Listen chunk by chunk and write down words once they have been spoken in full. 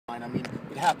I mean,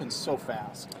 it happens so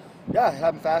fast. Yeah, it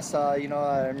happened fast. I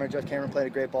remember Jeff Cameron played a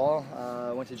great ball.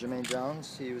 Went to Jermaine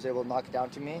Jones. He was able to knock it down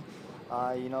to me.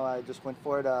 I just went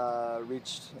for it,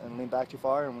 reached and leaned back too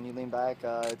far, and when you lean back,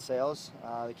 it sails.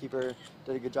 The keeper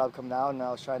did a good job coming out, and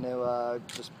I was trying to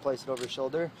just place it over his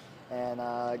shoulder, and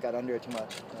got under it too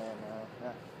much. And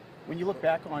yeah. When you look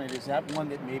back on it, is that one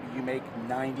that maybe you make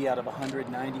 90 out of 100,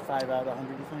 95 out of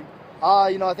 100, you think?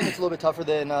 I think it's a little bit tougher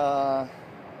than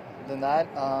that,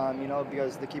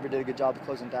 because the keeper did a good job of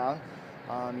closing down.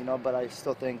 But I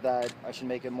still think that I should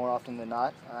make it more often than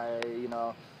not.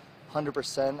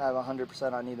 100%, I have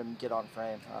 100%, I need to get on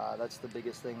frame. That's the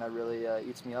biggest thing that really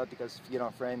eats me up, because if you get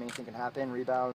on frame, anything can happen, rebound.